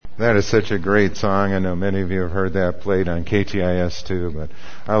That is such a great song. I know many of you have heard that played on KTIS too, but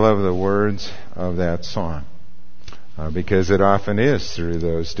I love the words of that song because it often is through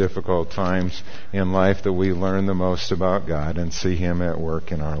those difficult times in life that we learn the most about God and see Him at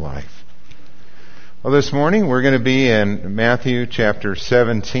work in our life. Well, this morning we're going to be in Matthew chapter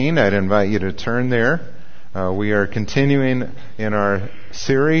 17. I'd invite you to turn there. We are continuing in our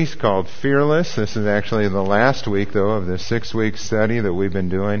series called Fearless. This is actually the last week, though, of the 6-week study that we've been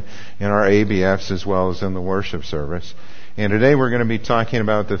doing in our ABFs as well as in the worship service. And today we're going to be talking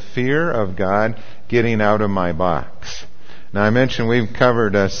about the fear of God getting out of my box. Now, I mentioned we've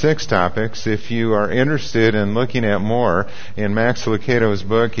covered 6 topics. If you are interested in looking at more, in Max Lucado's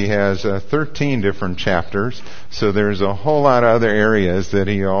book, he has 13 different chapters. So there's a whole lot of other areas that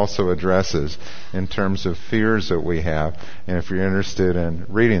he also addresses in terms of fears that we have. And if you're interested in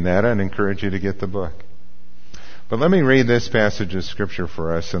reading that, I'd encourage you to get the book. But let me read this passage of Scripture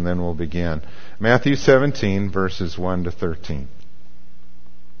for us, and then we'll begin. Matthew 17, verses 1 to 13.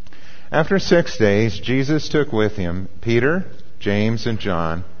 After 6 days, Jesus took with him Peter, James, and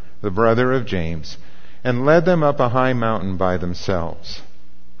John, the brother of James, and led them up a high mountain by themselves.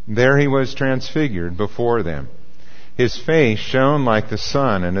 There he was transfigured before them. His face shone like the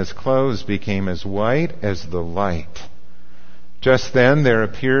sun, and his clothes became as white as the light. Just then there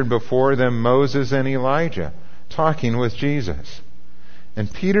appeared before them Moses and Elijah, talking with Jesus.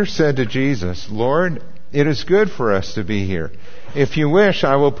 And Peter said to Jesus, "Lord, it is good for us to be here. If you wish,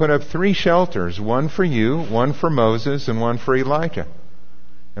 I will put up 3 shelters, one for you, one for Moses, and one for Elijah."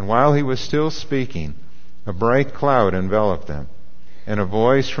 And while he was still speaking, a bright cloud enveloped them. And a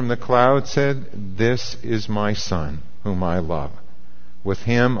voice from the cloud said, "This is my Son, whom I love. With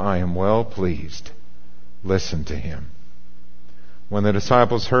him I am well pleased. Listen to him." When the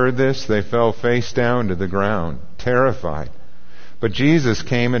disciples heard this, they fell face down to the ground, terrified. But Jesus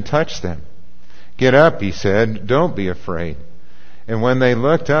came and touched them. "Get up," he said. "Don't be afraid." And when they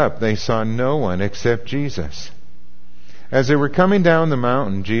looked up, they saw no one except Jesus. As they were coming down the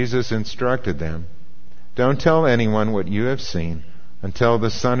mountain, Jesus instructed them, "Don't tell anyone what you have seen until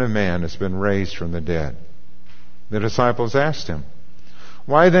the Son of Man has been raised from the dead." The disciples asked him,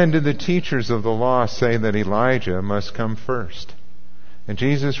 "Why then did the teachers of the law say that Elijah must come first?" And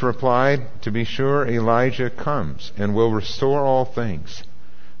Jesus replied, "To be sure, Elijah comes and will restore all things.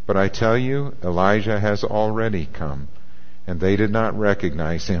 But I tell you, Elijah has already come, and they did not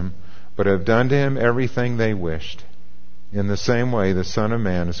recognize him, but have done to him everything they wished. In the same way, the Son of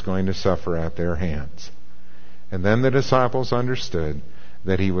Man is going to suffer at their hands." And then the disciples understood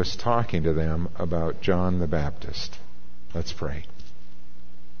that he was talking to them about John the Baptist. Let's pray.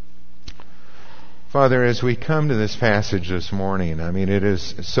 Father, as we come to this passage this morning, it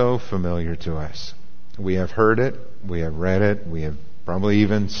is so familiar to us. We have heard it, we have read it, we have probably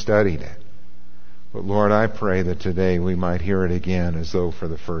even studied it. But Lord, I pray that today we might hear it again as though for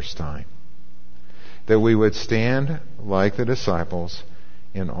the first time. That we would stand like the disciples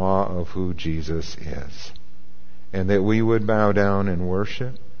in awe of who Jesus is. And that we would bow down and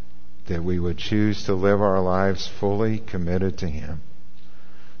worship. That we would choose to live our lives fully committed to Him.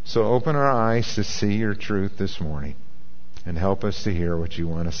 So open our eyes to see your truth this morning. And help us to hear what you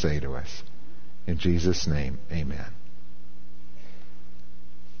want to say to us. In Jesus' name, amen.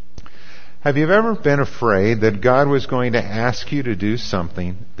 Have you ever been afraid that God was going to ask you to do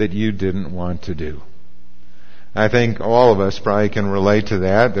something that you didn't want to do? I think all of us probably can relate to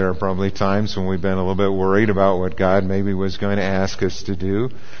that. There are probably times when we've been a little bit worried about what God maybe was going to ask us to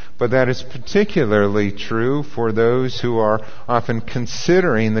do. But that is particularly true for those who are often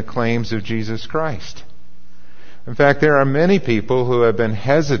considering the claims of Jesus Christ. In fact, there are many people who have been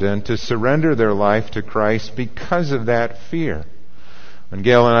hesitant to surrender their life to Christ because of that fear. When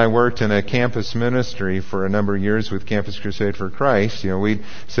Gail and I worked in a campus ministry for a number of years with Campus Crusade for Christ, we'd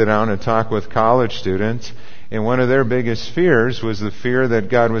sit down and talk with college students, and one of their biggest fears was the fear that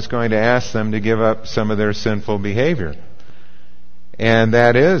God was going to ask them to give up some of their sinful behavior. And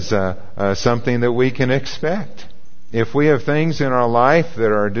that is something that we can expect. If we have things in our life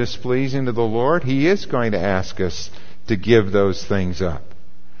that are displeasing to the Lord, He is going to ask us to give those things up.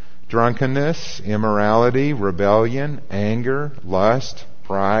 Drunkenness, immorality, rebellion, anger, lust,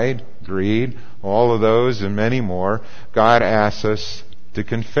 pride, greed, all of those and many more, God asks us to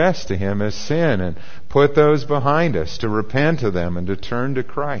confess to Him as sin and put those behind us, to repent of them and to turn to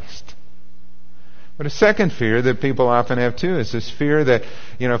Christ. But a second fear that people often have too is this fear that,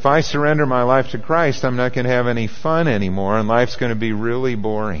 if I surrender my life to Christ, I'm not going to have any fun anymore and life's going to be really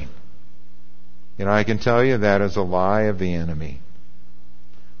boring. I can tell you that is a lie of the enemy.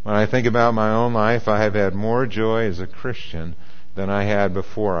 When I think about my own life, I have had more joy as a Christian than I had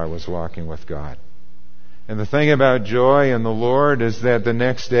before I was walking with God. And the thing about joy in the Lord is that the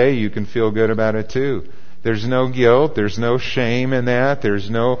next day you can feel good about it too. There's no guilt. There's no shame in that. There's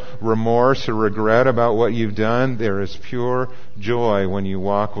no remorse or regret about what you've done. There is pure joy when you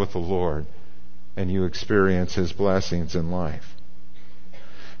walk with the Lord and you experience His blessings in life.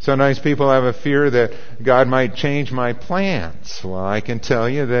 Sometimes people have a fear that God might change my plans. Well, I can tell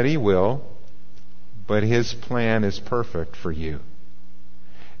you that He will, but His plan is perfect for you.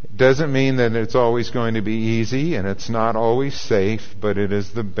 It doesn't mean that it's always going to be easy, and it's not always safe, but it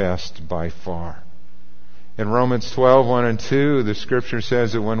is the best by far. In Romans 12:1 and 2, the Scripture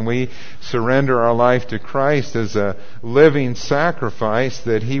says that when we surrender our life to Christ as a living sacrifice,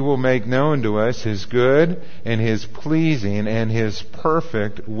 that He will make known to us His good and His pleasing and His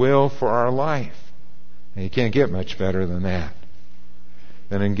perfect will for our life. And you can't get much better than that.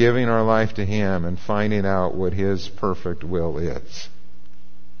 Than in giving our life to Him and finding out what His perfect will is.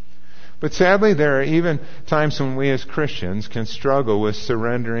 But sadly, there are even times when we as Christians can struggle with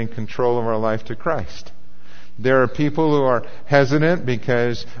surrendering control of our life to Christ. There are people who are hesitant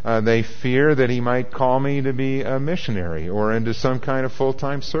because they fear that He might call me to be a missionary or into some kind of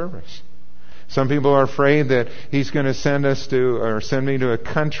full-time service. Some people are afraid that He's going to send me to a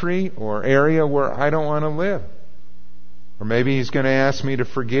country or area where I don't want to live. Or maybe He's going to ask me to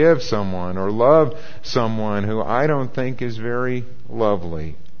forgive someone or love someone who I don't think is very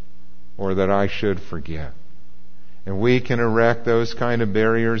lovely or that I should forgive. And we can erect those kind of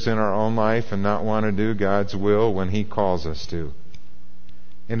barriers in our own life and not want to do God's will when He calls us to.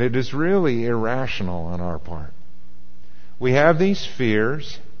 And it is really irrational on our part. We have these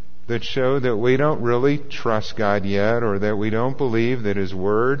fears that show that we don't really trust God yet, or that we don't believe that His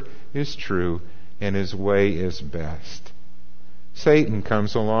Word is true and His way is best. Satan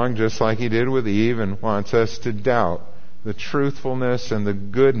comes along just like he did with Eve and wants us to doubt the truthfulness and the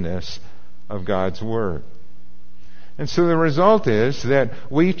goodness of God's Word. And so the result is that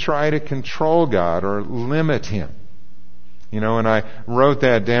we try to control God or limit Him. You know, when I wrote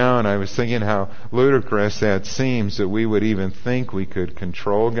that down, I was thinking how ludicrous that seems, that we would even think we could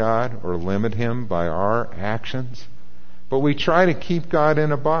control God or limit Him by our actions. But we try to keep God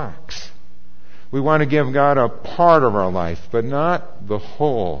in a box. We want to give God a part of our life, but not the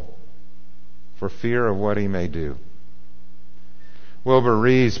whole, for fear of what He may do. Wilbur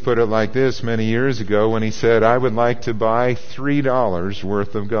Rees put it like this many years ago when he said, "I would like to buy $3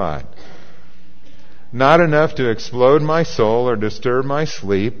 worth of God. Not enough to explode my soul or disturb my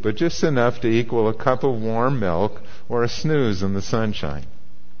sleep, but just enough to equal a cup of warm milk or a snooze in the sunshine.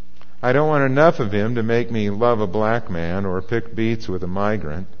 I don't want enough of Him to make me love a black man or pick beets with a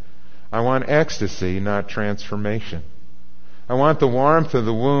migrant. I want ecstasy, not transformation. I want the warmth of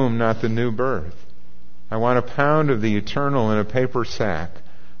the womb, not the new birth. I want a pound of the eternal in a paper sack.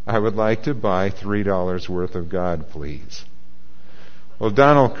 I would like to buy $3 worth of God, please." Well,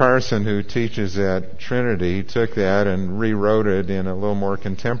 Donald Carson, who teaches at Trinity, took that and rewrote it in a little more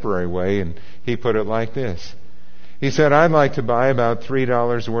contemporary way, and he put it like this. He said, "I'd like to buy about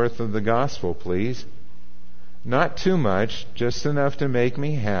 $3 worth of the gospel, please. Not too much, just enough to make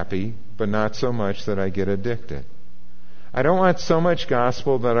me happy, but not so much that I get addicted. I don't want so much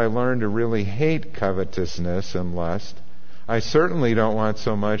gospel that I learn to really hate covetousness and lust. I certainly don't want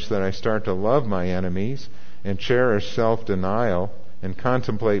so much that I start to love my enemies and cherish self-denial and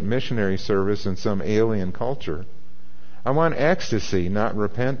contemplate missionary service in some alien culture. I want ecstasy, not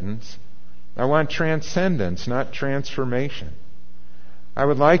repentance. I want transcendence, not transformation. I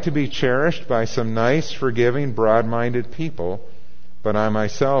would like to be cherished by some nice, forgiving, broad-minded people, but I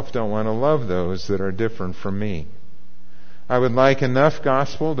myself don't want to love those that are different from me. I would like enough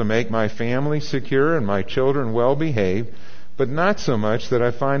gospel to make my family secure and my children well-behaved, but not so much that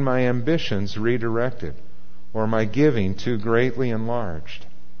I find my ambitions redirected or my giving too greatly enlarged.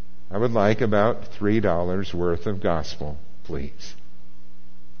 I would like about $3 worth of gospel, please."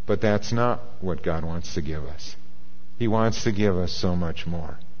 But that's not what God wants to give us. He wants to give us so much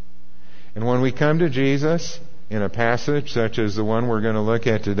more. And when we come to Jesus in a passage such as the one we're going to look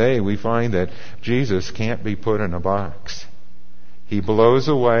at today, we find that Jesus can't be put in a box. He blows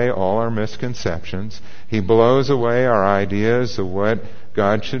away all our misconceptions. He blows away our ideas of what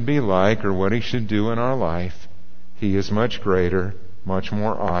God should be like or what He should do in our life. He is much greater, much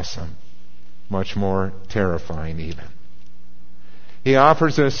more awesome, much more terrifying even. He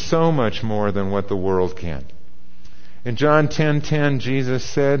offers us so much more than what the world can. In John 10:10, Jesus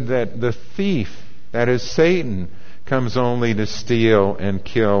said that the thief, that is Satan, comes only to steal and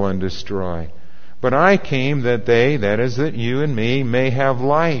kill and destroy. But I came that they, that is that you and me, may have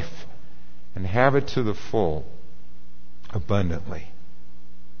life and have it to the full. abundantly.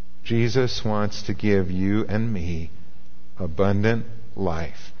 Jesus wants to give you and me abundant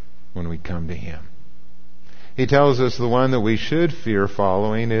life when we come to Him. He tells us the one that we should fear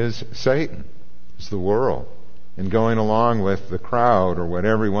following is Satan. It's the world. And going along with the crowd or what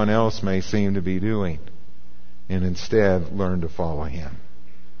everyone else may seem to be doing. And instead learn to follow Him.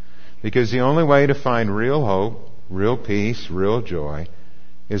 Because the only way to find real hope, real peace, real joy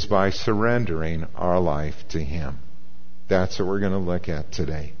is by surrendering our life to Him. That's what we're going to look at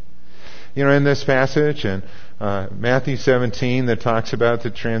today. You know, in this passage in Matthew 17 that talks about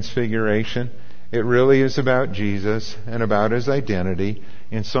the transfiguration, it really is about Jesus and about His identity.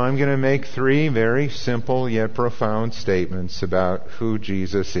 And so I'm going to make 3 very simple yet profound statements about who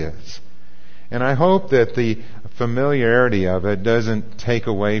Jesus is. And I hope that the familiarity of it doesn't take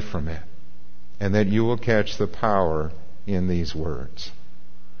away from it, and that you will catch the power in these words.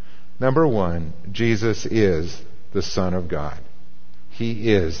 Number 1, Jesus is the Son of God.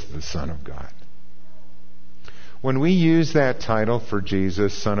 He is the Son of God. When we use that title for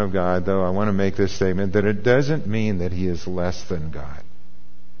Jesus, Son of God, though, I want to make this statement that it doesn't mean that He is less than God.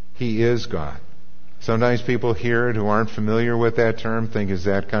 He is God. Sometimes people hear it who aren't familiar with that term, think, is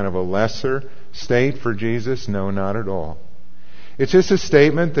that kind of a lesser state for Jesus? No, not at all. It's just a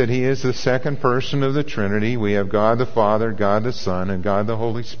statement that He is the second person of the Trinity. We have God the Father, God the Son, and God the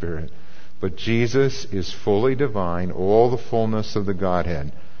Holy Spirit. But Jesus is fully divine. All the fullness of the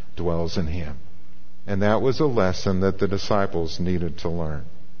Godhead dwells in Him. And that was a lesson that the disciples needed to learn.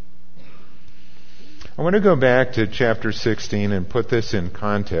 I want to go back to chapter 16 and put this in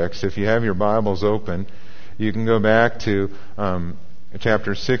context. If you have your Bibles open, you can go back to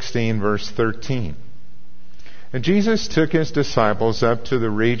chapter 16, verse 13. And Jesus took His disciples up to the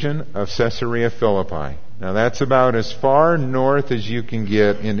region of Caesarea Philippi. Now that's about as far north as you can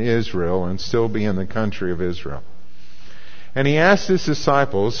get in Israel and still be in the country of Israel. And He asked His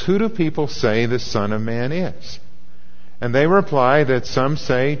disciples, who do people say the Son of Man is? And they reply that some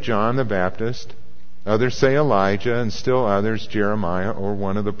say John the Baptist, others say Elijah, and still others Jeremiah or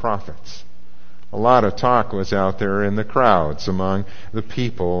one of the prophets. A lot of talk was out there in the crowds among the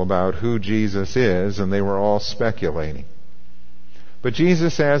people about who Jesus is, and they were all speculating. But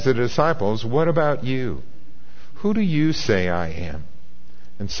Jesus asked the disciples, what about you? Who do you say I am?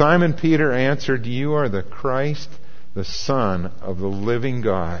 And Simon Peter answered, you are the Christ, the Son of the living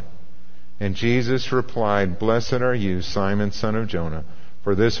God. And Jesus replied, blessed are you, Simon, son of Jonah,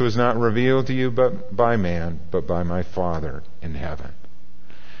 for this was not revealed to you but by man, but by my Father in heaven.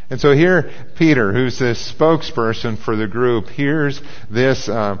 And so here, Peter, who's this spokesperson for the group, hears this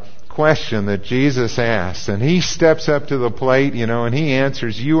question that Jesus asks, and he steps up to the plate, and he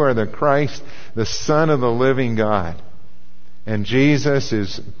answers, you are the Christ, the Son of the living God. And Jesus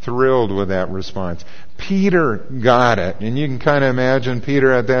is thrilled with that response. Peter got it. And you can kind of imagine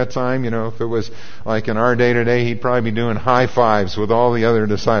Peter at that time, if it was like in our day today, he'd probably be doing high fives with all the other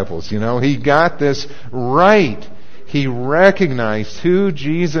disciples. He got this right. He recognized who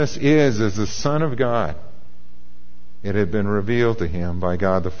Jesus is as the Son of God. It had been revealed to him by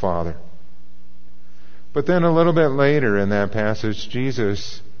God the Father. But then a little bit later in that passage,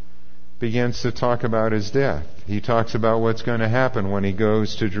 Jesus begins to talk about His death. He talks about what's going to happen when He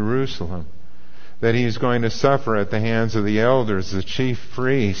goes to Jerusalem. That He's going to suffer at the hands of the elders, the chief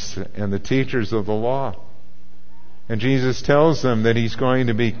priests, and the teachers of the law. And Jesus tells them that He's going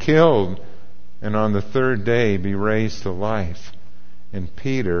to be killed and on the 3rd day be raised to life. And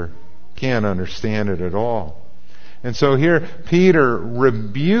Peter can't understand it at all. And so here Peter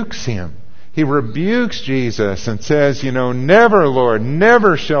rebukes Him. He rebukes Jesus and says, never, Lord,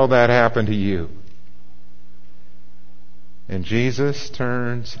 never shall that happen to you. And Jesus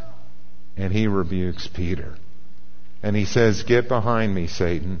turns and He rebukes Peter. And He says, get behind me,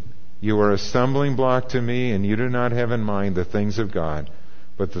 Satan. You are a stumbling block to me, and you do not have in mind the things of God,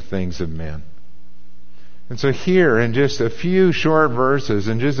 but the things of men. And so here, in just a few short verses,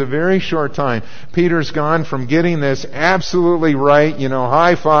 in just a very short time, Peter's gone from getting this absolutely right,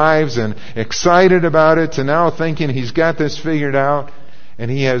 high fives and excited about it, to now thinking he's got this figured out, and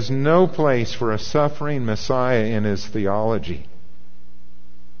he has no place for a suffering Messiah in his theology.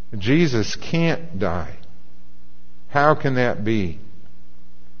 Jesus can't die. How can that be?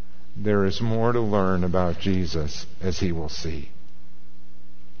 There is more to learn about Jesus, as he will see.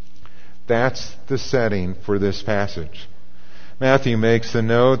 That's the setting for this passage. Matthew makes the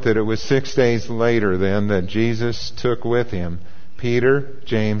note that it was 6 days later then that Jesus took with Him Peter,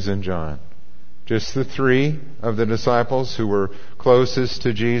 James, and John. Just the 3 of the disciples who were closest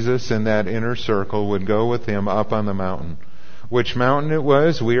to Jesus in that inner circle would go with Him up on the mountain. Which mountain it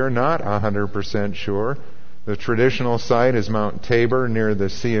was, we are not 100% sure, The traditional site is Mount Tabor near the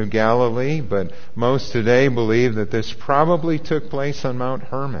Sea of Galilee, but most today believe that this probably took place on Mount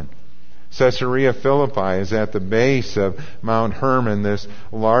Hermon. Caesarea Philippi is at the base of Mount Hermon, this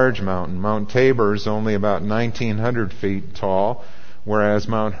large mountain. Mount Tabor is only about 1,900 feet tall, whereas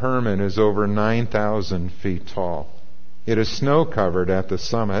Mount Hermon is over 9,000 feet tall. It is snow-covered at the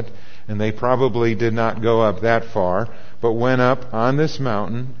summit, and they probably did not go up that far, but went up on this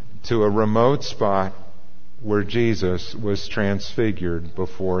mountain to a remote spot where Jesus was transfigured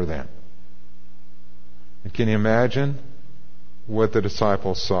before them. And can you imagine what the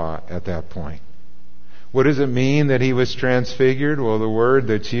disciples saw at that point? What does it mean that he was transfigured? Well, the word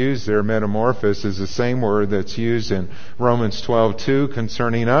that's used there, metamorphos, is the same word that's used in Romans 12:2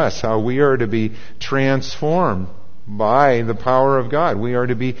 concerning us, how we are to be transformed by the power of God. We are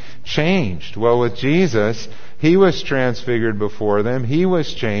to be changed. Well, with Jesus, he was transfigured before them. He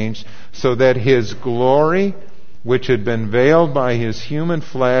was changed so that his glory, which had been veiled by his human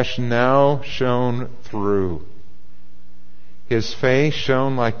flesh, now shone through. His face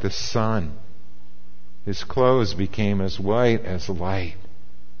shone like the sun. His clothes became as white as light.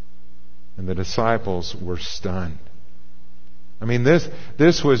 And the disciples were stunned. I mean,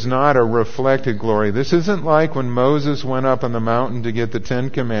 this was not a reflected glory. This isn't like when Moses went up on the mountain to get the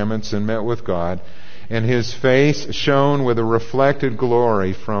 10 Commandments and met with God, and his face shone with a reflected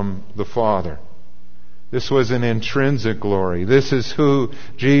glory from the Father. This was an intrinsic glory. This is who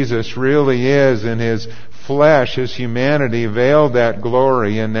Jesus really is in his flesh. His humanity veiled that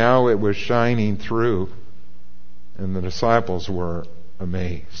glory, and now it was shining through. And the disciples were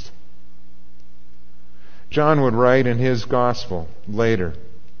amazed. John would write in his gospel later,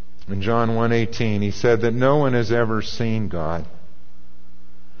 in John 1:18, he said that no one has ever seen God,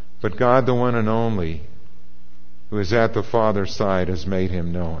 but God, the one and only, who is at the Father's side, has made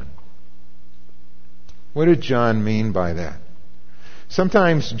him known. What did John mean by that?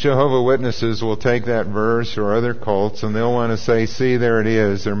 Sometimes Jehovah's Witnesses will take that verse, or other cults, and they'll want to say, see, there it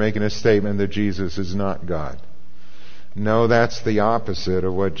is. They're making a statement that Jesus is not God. No, that's the opposite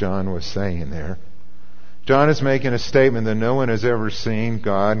of what John was saying there. John is making a statement that no one has ever seen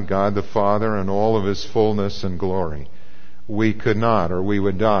God, God the Father, in all of his fullness and glory. We could not, or we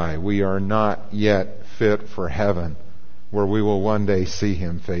would die. We are not yet fit for heaven, where we will one day see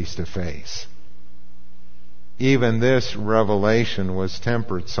him face to face. Even this revelation was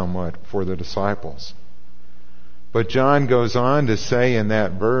tempered somewhat for the disciples. But John goes on to say in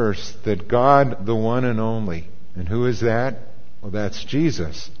that verse that God, the one and only, and who is that? Well, that's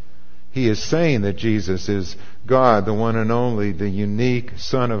Jesus. He is saying that Jesus is God, the one and only, the unique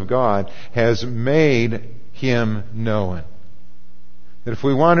Son of God, has made him known. That if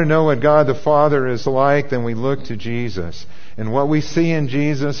we want to know what God the Father is like, then we look to Jesus. And what we see in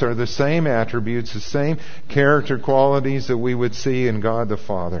Jesus are the same attributes, the same character qualities that we would see in God the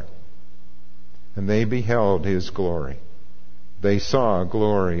Father. And they beheld his glory. They saw a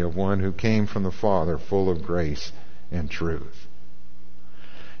glory of one who came from the Father, full of grace and truth.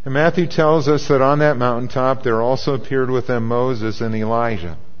 And Matthew tells us that on that mountaintop there also appeared with them Moses and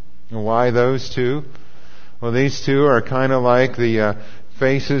Elijah. And why those two? Well, these two are kind of like the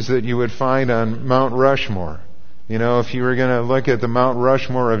faces that you would find on Mount Rushmore. You know, if you were going to look at the Mount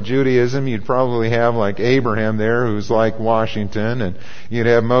Rushmore of Judaism, you'd probably have like Abraham there, who's like Washington, and you'd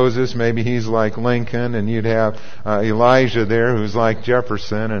have Moses, maybe he's like Lincoln, and you'd have Elijah there, who's like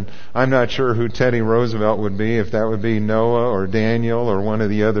Jefferson, and I'm not sure who Teddy Roosevelt would be, if that would be Noah or Daniel or one of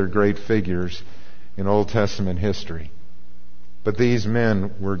the other great figures in Old Testament history. But these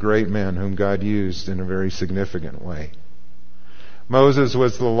men were great men whom God used in a very significant way. Moses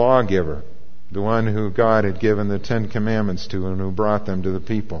was the lawgiver, the one who God had given the 10 Commandments to and who brought them to the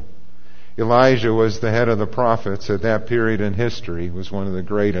people. Elijah was the head of the prophets at that period in history, was one of the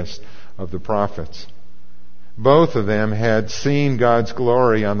greatest of the prophets. Both of them had seen God's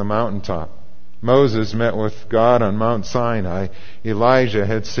glory on the mountaintop. Moses met with God on Mount Sinai. Elijah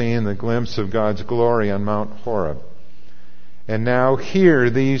had seen the glimpse of God's glory on Mount Horeb. And now here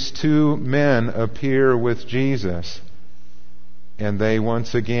these two men appear with Jesus, and they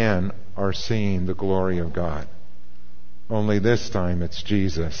once again are seeing the glory of God. Only this time it's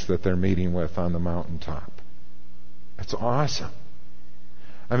Jesus that they're meeting with on the mountaintop. That's awesome.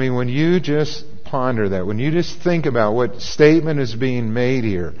 I mean, when you just ponder that, when you just think about what statement is being made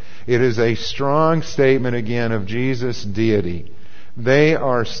here, it is a strong statement again of Jesus' deity. They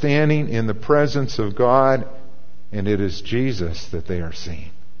are standing in the presence of God, and it is Jesus that they are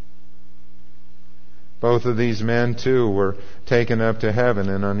seeing. Both of these men, too, were taken up to heaven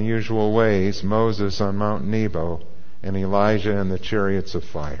in unusual ways. Moses on Mount Nebo and Elijah in the chariots of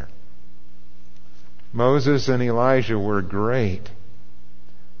fire. Moses and Elijah were great,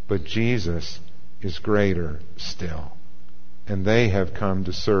 but Jesus is greater still. And they have come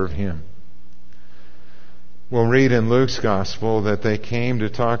to serve Him. We'll read in Luke's Gospel that they came to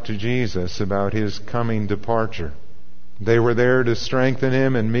talk to Jesus about His coming departure. They were there to strengthen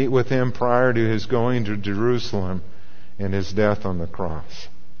Him and meet with Him prior to His going to Jerusalem and His death on the cross.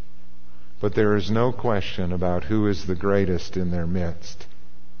 But there is no question about who is the greatest in their midst.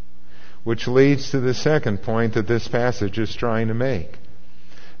 Which leads to the second point that this passage is trying to make.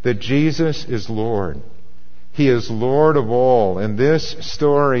 That Jesus is Lord. He is Lord of all, and this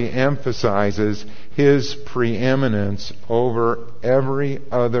story emphasizes His preeminence over every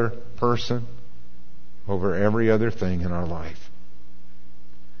other person, over every other thing in our life.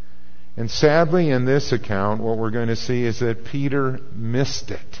 And sadly, in this account, what we're going to see is that Peter missed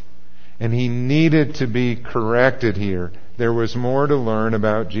it. And he needed to be corrected here. There was more to learn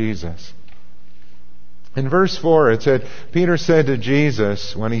about Jesus. In verse 4, it said, Peter said to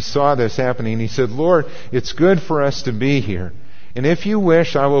Jesus, when he saw this happening, he said, Lord, it's good for us to be here. And if you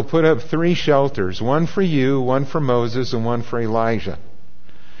wish, I will put up 3 shelters, one for you, one for Moses, and one for Elijah.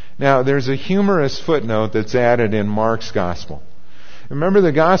 Now, there's a humorous footnote that's added in Mark's Gospel. Remember,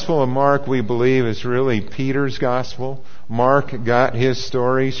 the Gospel of Mark, we believe, is really Peter's Gospel. Mark got his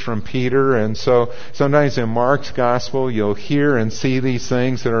stories from Peter, and so sometimes in Mark's Gospel you'll hear and see these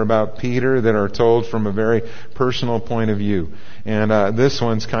things that are about Peter that are told from a very personal point of view. And this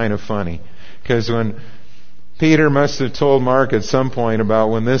one's kind of funny, because when Peter must have told Mark at some point about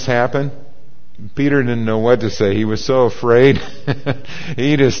when this happened, Peter didn't know what to say. He was so afraid.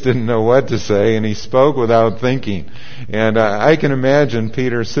 He just didn't know what to say, and he spoke without thinking. And I can imagine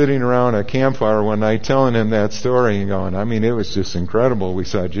Peter sitting around a campfire one night telling him that story and going, I mean, it was just incredible. We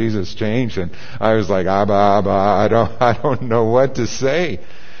saw Jesus change, and I was like, Abba, I don't know what to say.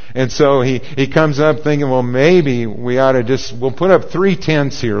 And so he comes up thinking, well, maybe we ought to we'll put up 3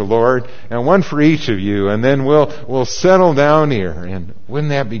 tents here, Lord, and one for each of you, and then we'll settle down here. And wouldn't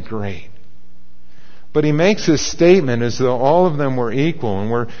that be great? But he makes this statement as though all of them were equal, and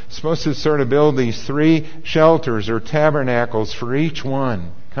we're supposed to sort of build these 3 shelters or tabernacles for each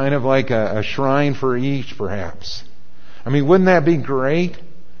one, kind of like a shrine for each, perhaps. I mean, wouldn't that be great?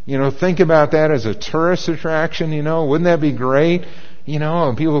 Think about that as a tourist attraction, Wouldn't that be great?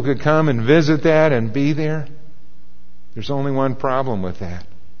 And people could come and visit that and be there. There's only one problem with that,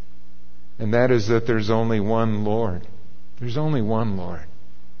 and that is that there's only one Lord. There's only one Lord.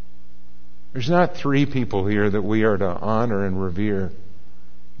 There's not 3 people here that we are to honor and revere.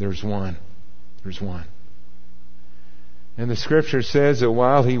 There's one. There's one. And the Scripture says that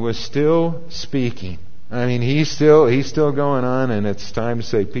while he was still speaking, I mean, he's still going on, and it's time to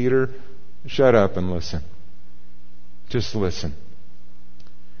say, Peter, shut up and listen. Just listen.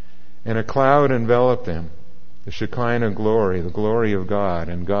 And a cloud enveloped them, the Shekinah glory, the glory of God,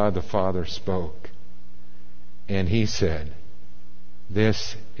 and God the Father spoke. And he said,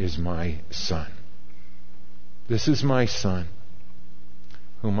 this is my Son. This is my Son,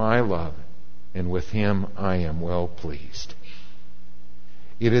 whom I love, and with him I am well pleased.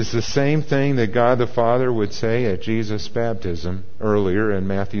 It is the same thing that God the Father would say at Jesus' baptism earlier in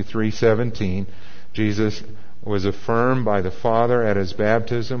Matthew 3:17. Jesus was affirmed by the Father at his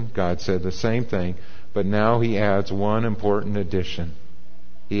baptism. God said the same thing, but now he adds one important addition.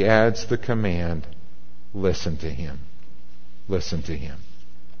 He adds the command, listen to him. Listen to him.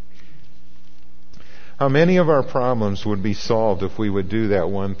 How many of our problems would be solved if we would do that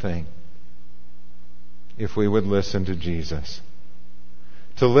one thing? If we would listen to Jesus.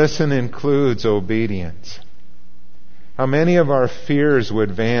 To listen includes obedience. How many of our fears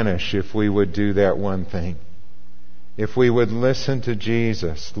would vanish if we would do that one thing? If we would listen to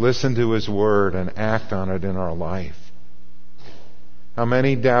Jesus, listen to His Word, and act on it in our life. How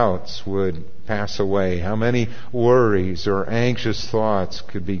many doubts would pass away? How many worries or anxious thoughts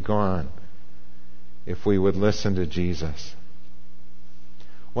could be gone if we would listen to Jesus?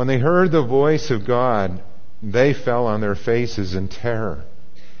 When they heard the voice of God, they fell on their faces in terror.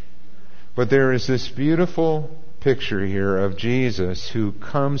 But there is this beautiful picture here of Jesus who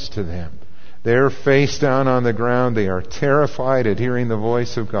comes to them. They're face down on the ground. They are terrified at hearing the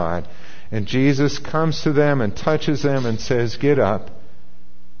voice of God. And Jesus comes to them and touches them and says, get up.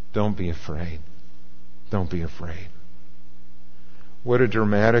 Don't be afraid. Don't be afraid. What a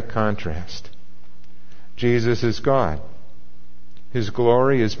dramatic contrast. Jesus is God. His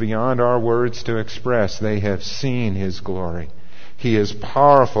glory is beyond our words to express. They have seen His glory. He is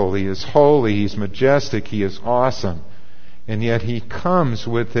powerful. He is holy. He's majestic. He is awesome. And yet he comes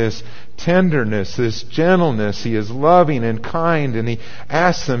with this tenderness, this gentleness. He is loving and kind, and he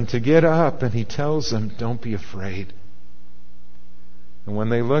asks them to get up, and he tells them, don't be afraid. And when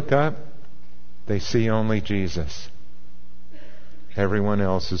they look up, they see only Jesus. Everyone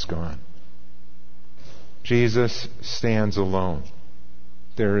else is gone. Jesus stands alone.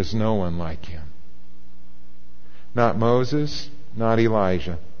 There is no one like him. Not Moses, not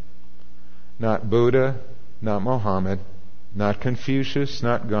Elijah, not Buddha, not Muhammad, not Confucius,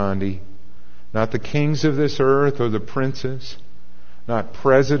 not Gandhi, not the kings of this earth or the princes, not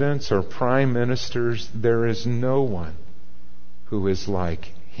presidents or prime ministers. There is no one who is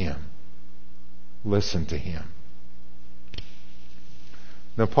like him. Listen to him.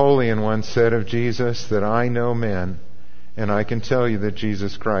 Napoleon once said of Jesus that I know men, and I can tell you that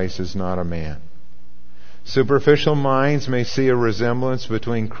Jesus Christ is not a man. Superficial minds may see a resemblance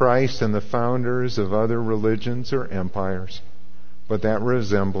between Christ and the founders of other religions or empires, but that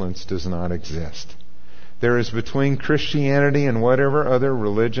resemblance does not exist. There is between Christianity and whatever other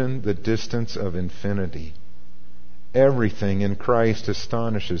religion the distance of infinity. Everything in Christ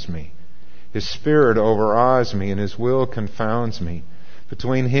astonishes me. His Spirit overawes me, and His will confounds me.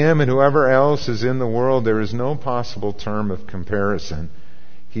 Between Him and whoever else is in the world, there is no possible term of comparison.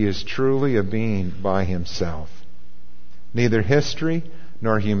 He is truly a being by Himself. Neither history,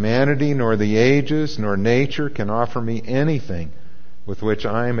 nor humanity, nor the ages, nor nature can offer me anything with which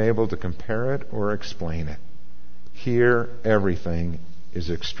I am able to compare it or explain it. Here, everything is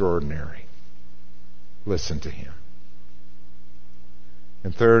extraordinary. Listen to Him.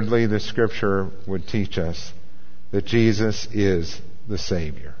 And thirdly, the Scripture would teach us that Jesus is the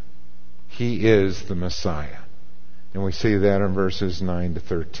Savior. He is the Messiah. And we see that in verses 9 to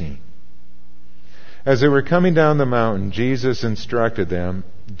 13. As they were coming down the mountain, Jesus instructed them,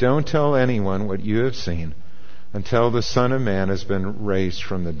 don't tell anyone what you have seen until the Son of Man has been raised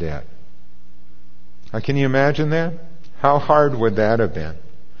from the dead. Now, can you imagine that? How hard would that have been?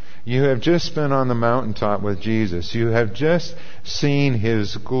 You have just been on the mountaintop with Jesus. You have just seen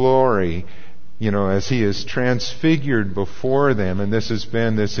His glory, as He is transfigured before them. And this has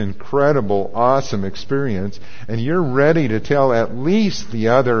been this incredible, awesome experience. And you're ready to tell at least the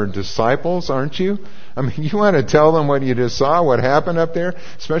other disciples, aren't you? I mean, you want to tell them what you just saw, what happened up there?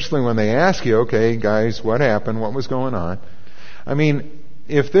 Especially when they ask you, okay, guys, what happened? What was going on? I mean,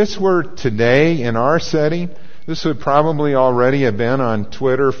 if this were today in our setting, this would probably already have been on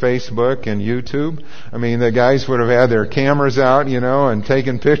Twitter, Facebook, and YouTube. I mean, the guys would have had their cameras out, and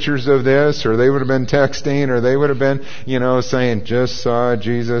taken pictures of this, or they would have been texting, or they would have been, saying, just saw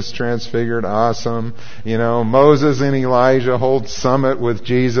Jesus transfigured, awesome. Moses and Elijah hold summit with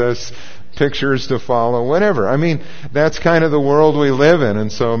Jesus, pictures to follow, whatever. I mean, that's kind of the world we live in,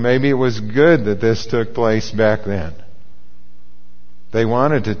 and so maybe it was good that this took place back then. They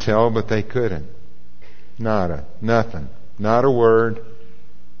wanted to tell, but they couldn't. Nothing. Not a word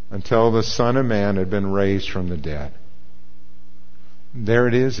until the Son of Man had been raised from the dead. There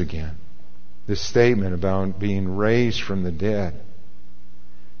it is again. This statement about being raised from the dead.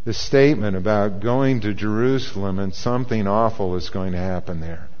 This statement about going to Jerusalem and something awful is going to happen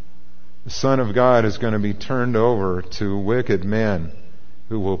there. The Son of God is going to be turned over to wicked men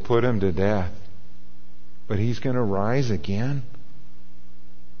who will put Him to death. But He's going to rise again.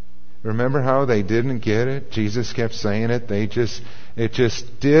 Remember how they didn't get it? Jesus kept saying it. It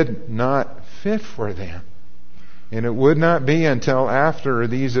just did not fit for them. And it would not be until after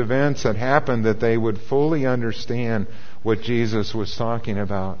these events had happened that they would fully understand what Jesus was talking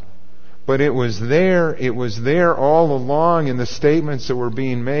about. But it was there all along in the statements that were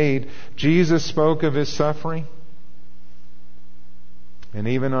being made. Jesus spoke of His suffering. And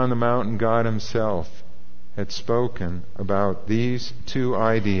even on the mountain, God Himself had spoken about these two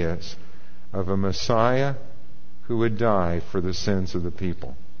ideas of a Messiah who would die for the sins of the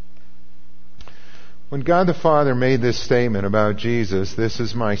people. When God the Father made this statement about Jesus, "This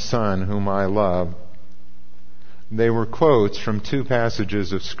is my Son whom I love," they were quotes from two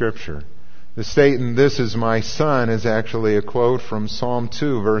passages of Scripture. The statement, "This is my Son," is actually a quote from Psalm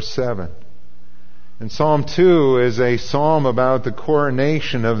 2, verse 7. And Psalm 2 is a psalm about the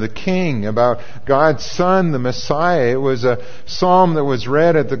coronation of the King, about God's Son, the Messiah. It was a psalm that was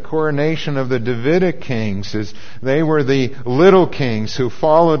read at the coronation of the Davidic kings, as they were the little kings who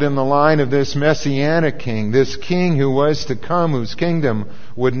followed in the line of this Messianic King, this King who was to come, whose kingdom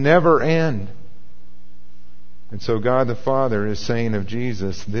would never end. And so God the Father is saying of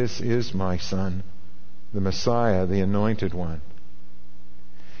Jesus, "This is my Son, the Messiah, the Anointed One."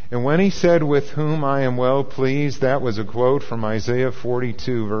 And when He said, "With whom I am well pleased," that was a quote from Isaiah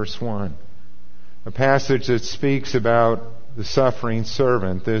 42, verse 1. A passage that speaks about the suffering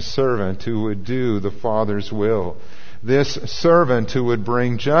servant, this servant who would do the Father's will, this servant who would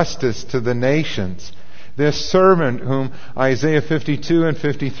bring justice to the nations, this servant whom Isaiah 52 and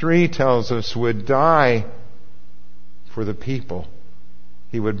 53 tells us would die for the people.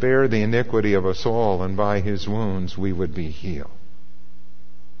 He would bear the iniquity of us all, and by His wounds we would be healed.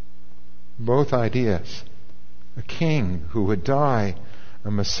 Both ideas. A king who would die,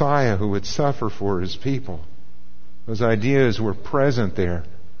 a Messiah who would suffer for His people. Those ideas were present there,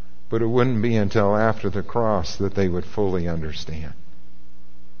 but it wouldn't be until after the cross that they would fully understand.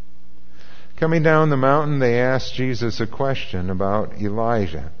 Coming down the mountain, they asked Jesus a question about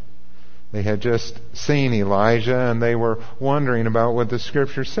Elijah. They had just seen Elijah, and they were wondering about what the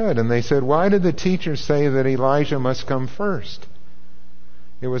Scripture said. And they said, "Why did the teachers say that Elijah must come first?"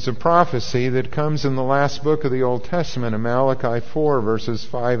 It was a prophecy that comes in the last book of the Old Testament, in Malachi 4, verses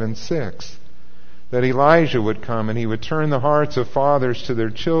 5 and 6. That Elijah would come and he would turn the hearts of fathers to their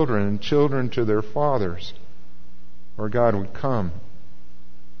children and children to their fathers. Or God would come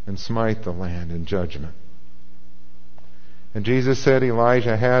and smite the land in judgment. And Jesus said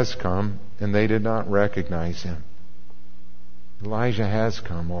Elijah has come, and they did not recognize him. Elijah has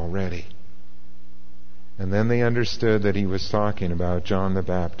come already. And then they understood that he was talking about John the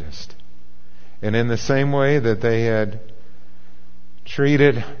Baptist. And in the same way that they had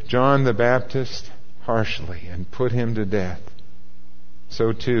treated John the Baptist harshly and put him to death,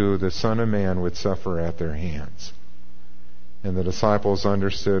 so too the Son of Man would suffer at their hands. And the disciples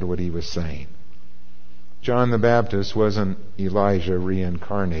understood what he was saying. John the Baptist wasn't Elijah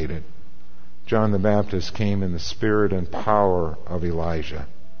reincarnated. John the Baptist came in the spirit and power of Elijah,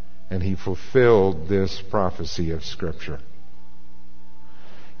 and he fulfilled this prophecy of Scripture.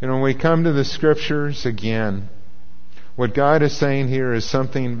 When we come to the Scriptures again, what God is saying here is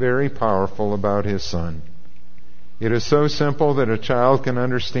something very powerful about His Son. It is so simple that a child can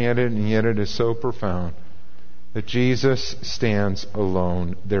understand it, and yet it is so profound that Jesus stands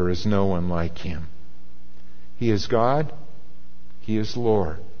alone. There is no one like Him. He is God. He is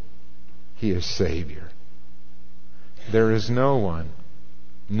Lord. He is Savior. There is no one,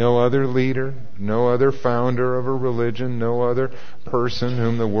 no other leader, no other founder of a religion, no other person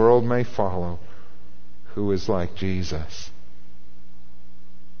whom the world may follow who is like Jesus.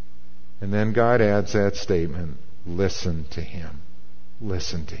 And then God adds that statement, listen to Him.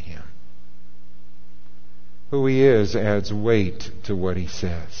 Listen to Him. Who He is adds weight to what He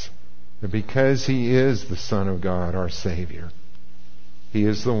says. That because He is the Son of God, our Savior, He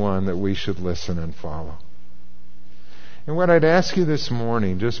is the one that we should listen and follow. And what I'd ask you this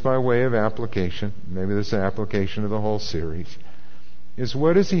morning, just by way of application, maybe this is an application of the whole series, is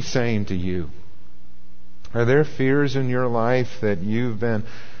what is He saying to you? Are there fears in your life that you've been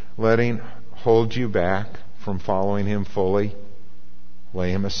letting hold you back from following Him fully?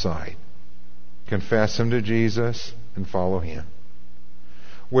 Lay them aside. Confess them to Jesus and follow Him.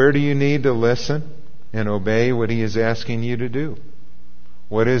 Where do you need to listen and obey what He is asking you to do?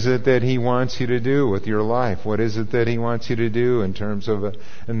 What is it that He wants you to do with your life? What is it that He wants you to do in terms of a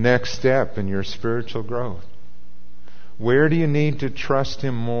next step in your spiritual growth? Where do you need to trust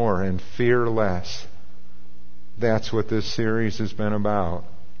Him more and fear less? That's what this series has been about.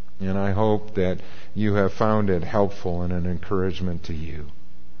 And I hope that you have found it helpful and an encouragement to you.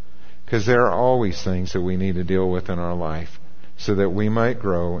 Because there are always things that we need to deal with in our life so that we might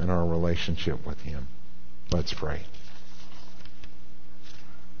grow in our relationship with Him. Let's pray.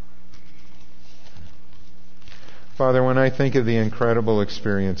 Father, when I think of the incredible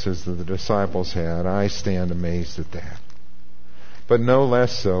experiences that the disciples had, I stand amazed at that. But no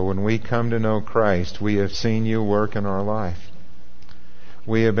less so, when we come to know Christ, we have seen You work in our life.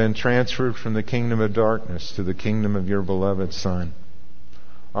 We have been transferred from the kingdom of darkness to the kingdom of Your beloved Son.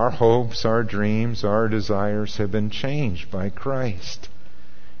 Our hopes, our dreams, our desires have been changed by Christ.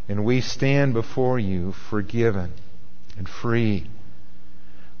 And we stand before You forgiven and free.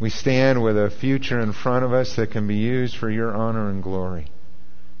 We stand with a future in front of us that can be used for Your honor and glory.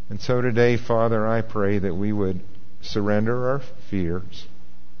 And so today, Father, I pray that we would surrender our fears,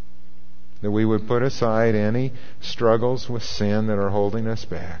 that we would put aside any struggles with sin that are holding us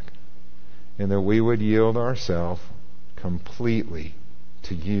back, and that we would yield ourselves completely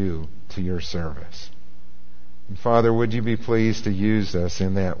to You, to Your service. And Father, would You be pleased to use us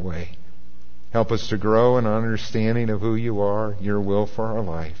in that way? Help us to grow in understanding of who You are, Your will for our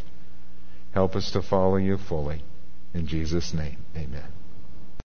life. Help us to follow You fully. In Jesus' name, amen.